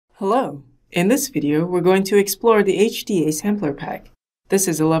Hello! In this video, we're going to explore the HDA Sampler Pack. This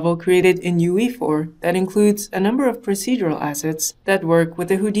is a level created in UE4 that includes a number of procedural assets that work with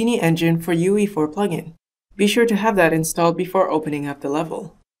the Houdini engine for UE4 plugin. Be sure to have that installed before opening up the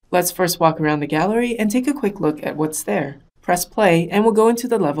level. Let's first walk around the gallery and take a quick look at what's there. Press play and we'll go into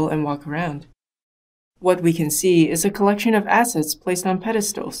the level and walk around. What we can see is a collection of assets placed on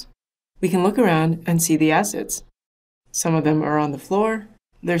pedestals. We can look around and see the assets. Some of them are on the floor.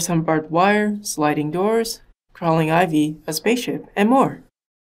 There's some barbed wire, sliding doors, crawling ivy, a spaceship, and more.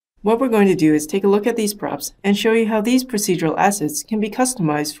 What we're going to do is take a look at these props and show you how these procedural assets can be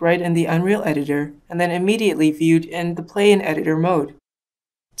customized right in the Unreal Editor and then immediately viewed in the Play in Editor mode.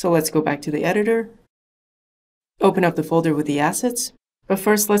 So let's go back to the editor, open up the folder with the assets, but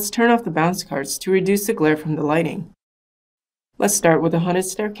first let's turn off the bounce cards to reduce the glare from the lighting. Let's start with the haunted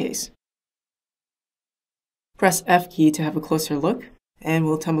staircase. Press F key to have a closer look, and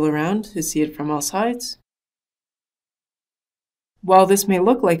we'll tumble around to see it from all sides. While this may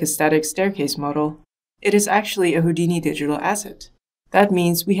look like a static staircase model, it is actually a Houdini Digital Asset. That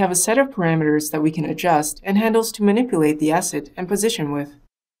means we have a set of parameters that we can adjust and handles to manipulate the asset and position with.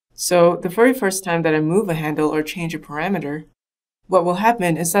 So the very first time that I move a handle or change a parameter, what will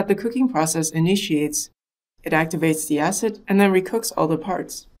happen is that the cooking process initiates. It activates the asset and then recooks all the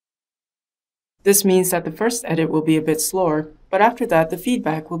parts. This means that the first edit will be a bit slower, but after that the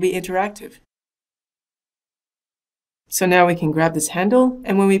feedback will be interactive. So now we can grab this handle,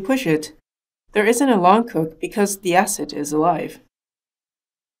 and when we push it, there isn't a long cook because the asset is alive.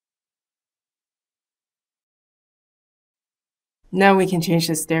 Now we can change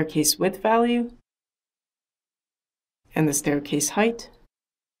the staircase width value and the staircase height.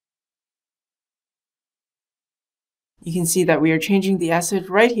 You can see that we are changing the asset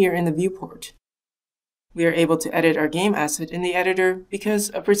right here in the viewport. We are able to edit our game asset in the editor because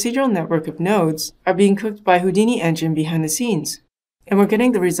a procedural network of nodes are being cooked by Houdini engine behind the scenes, and we're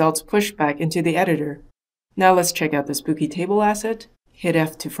getting the results pushed back into the editor. Now let's check out the spooky table asset, hit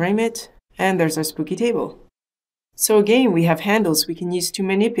F to frame it, and there's our spooky table. So again, we have handles we can use to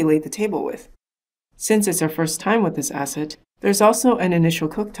manipulate the table with. Since it's our first time with this asset, there's also an initial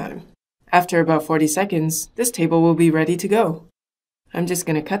cook time. After about 40 seconds, this table will be ready to go. I'm just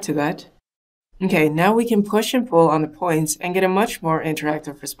going to cut to that. Okay, now we can push and pull on the points and get a much more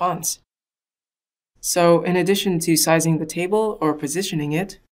interactive response. So in addition to sizing the table or positioning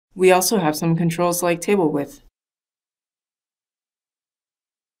it, we also have some controls like table width.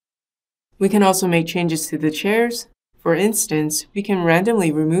 We can also make changes to the chairs. For instance, we can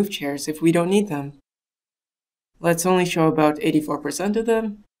randomly remove chairs if we don't need them. Let's only show about 84% of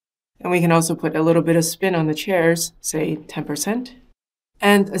them. And we can also put a little bit of spin on the chairs, say 10%.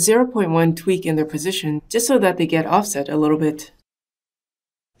 And a 0.1 tweak in their position just so that they get offset a little bit.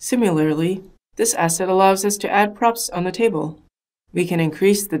 Similarly, this asset allows us to add props on the table. We can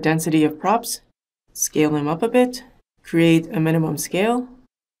increase the density of props, scale them up a bit, create a minimum scale.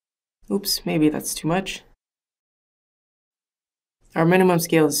 Oops, maybe that's too much. Our minimum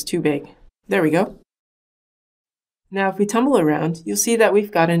scale is too big. There we go. Now if we tumble around, you'll see that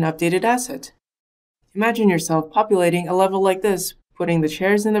we've got an updated asset. Imagine yourself populating a level like this, putting the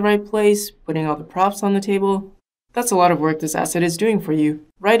chairs in the right place, putting all the props on the table. That's a lot of work this asset is doing for you,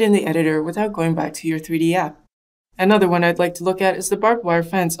 right in the editor without going back to your 3D app. Another one I'd like to look at is the barbed wire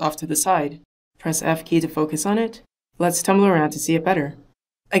fence off to the side. Press F key to focus on it. Let's tumble around to see it better.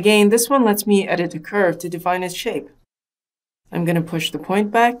 Again, this one lets me edit the curve to define its shape. I'm going to push the point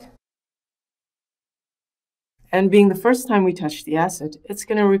back. And being the first time we touch the asset, it's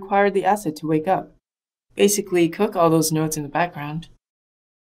going to require the asset to wake up. Basically, cook all those nodes in the background.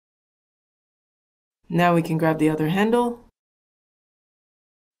 Now we can grab the other handle,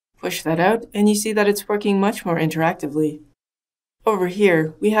 push that out, and you see that it's working much more interactively. Over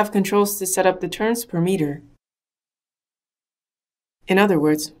here, we have controls to set up the turns per meter. In other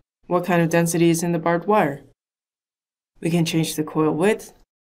words, what kind of density is in the barbed wire. We can change the coil width,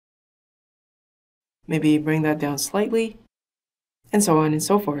 maybe bring that down slightly, and so on and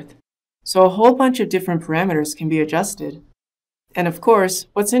so forth. So a whole bunch of different parameters can be adjusted. And of course,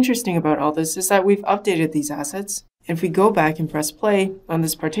 what's interesting about all this is that we've updated these assets. If we go back and press play on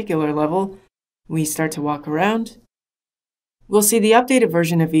this particular level, we start to walk around, we'll see the updated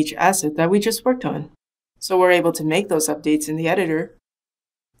version of each asset that we just worked on. So we're able to make those updates in the editor,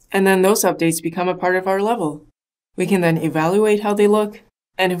 and then those updates become a part of our level. We can then evaluate how they look,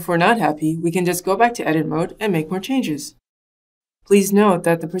 and if we're not happy, we can just go back to edit mode and make more changes. Please note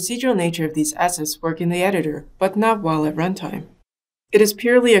that the procedural nature of these assets work in the editor, but not while at runtime. It is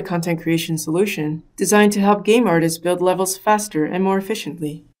purely a content creation solution designed to help game artists build levels faster and more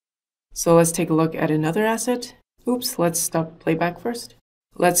efficiently. So let's take a look at another asset. Oops, let's stop playback first.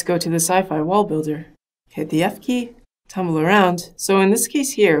 Let's go to the sci-fi wall builder. Hit the F key, tumble around. So in this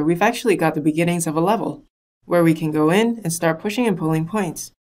case here, we've actually got the beginnings of a level, where we can go in and start pushing and pulling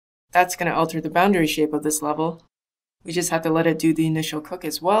points. That's going to alter the boundary shape of this level. We just have to let it do the initial cook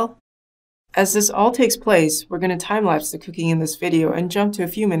as well. As this all takes place, we're going to time-lapse the cooking in this video and jump to a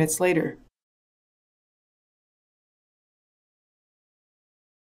few minutes later.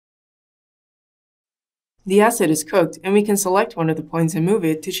 The asset is cooked, and we can select one of the points and move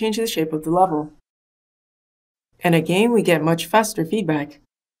it to change the shape of the level. And again, we get much faster feedback.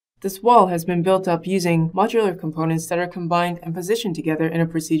 This wall has been built up using modular components that are combined and positioned together in a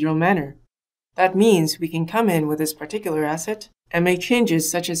procedural manner. That means we can come in with this particular asset and make changes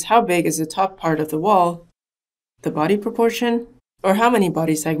such as how big is the top part of the wall, the body proportion, or how many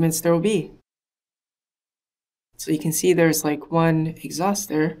body segments there will be. So you can see there's like one exhaust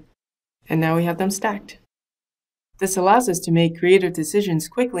there, and now we have them stacked. This allows us to make creative decisions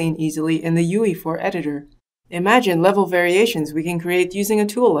quickly and easily in the UE4 editor. Imagine level variations we can create using a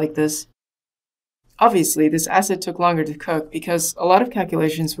tool like this. Obviously, this asset took longer to cook because a lot of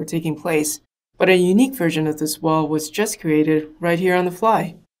calculations were taking place, but a unique version of this wall was just created right here on the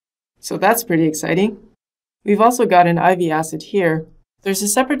fly. So that's pretty exciting. We've also got an IV asset here. There's a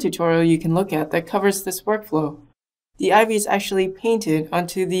separate tutorial you can look at that covers this workflow. The IV is actually painted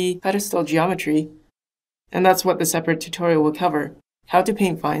onto the pedestal geometry, and that's what the separate tutorial will cover, how to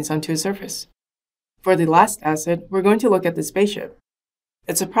paint vines onto a surface. For the last asset, we're going to look at the Spaceship.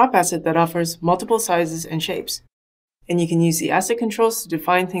 It's a prop asset that offers multiple sizes and shapes, and you can use the asset controls to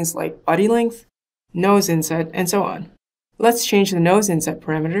define things like body length, nose inset, and so on. Let's change the nose inset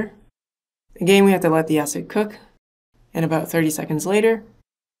parameter. Again, we have to let the asset cook, and about 30 seconds later,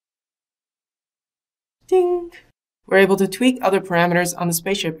 ding! We're able to tweak other parameters on the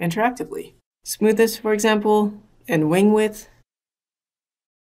Spaceship interactively. Smoothness, for example, and wing width.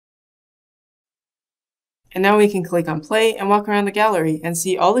 And now we can click on play and walk around the gallery and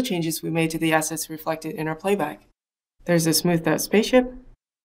see all the changes we made to the assets reflected in our playback. There's a smoothed out spaceship.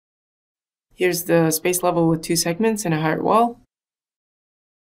 Here's the space level with 2 segments and a higher wall.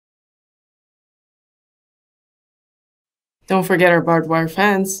 Don't forget our barbed wire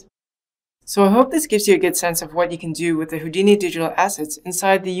fans. So I hope this gives you a good sense of what you can do with the Houdini Digital Assets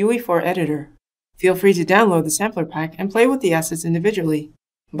inside the UE4 editor. Feel free to download the sampler pack and play with the assets individually.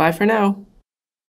 Bye for now.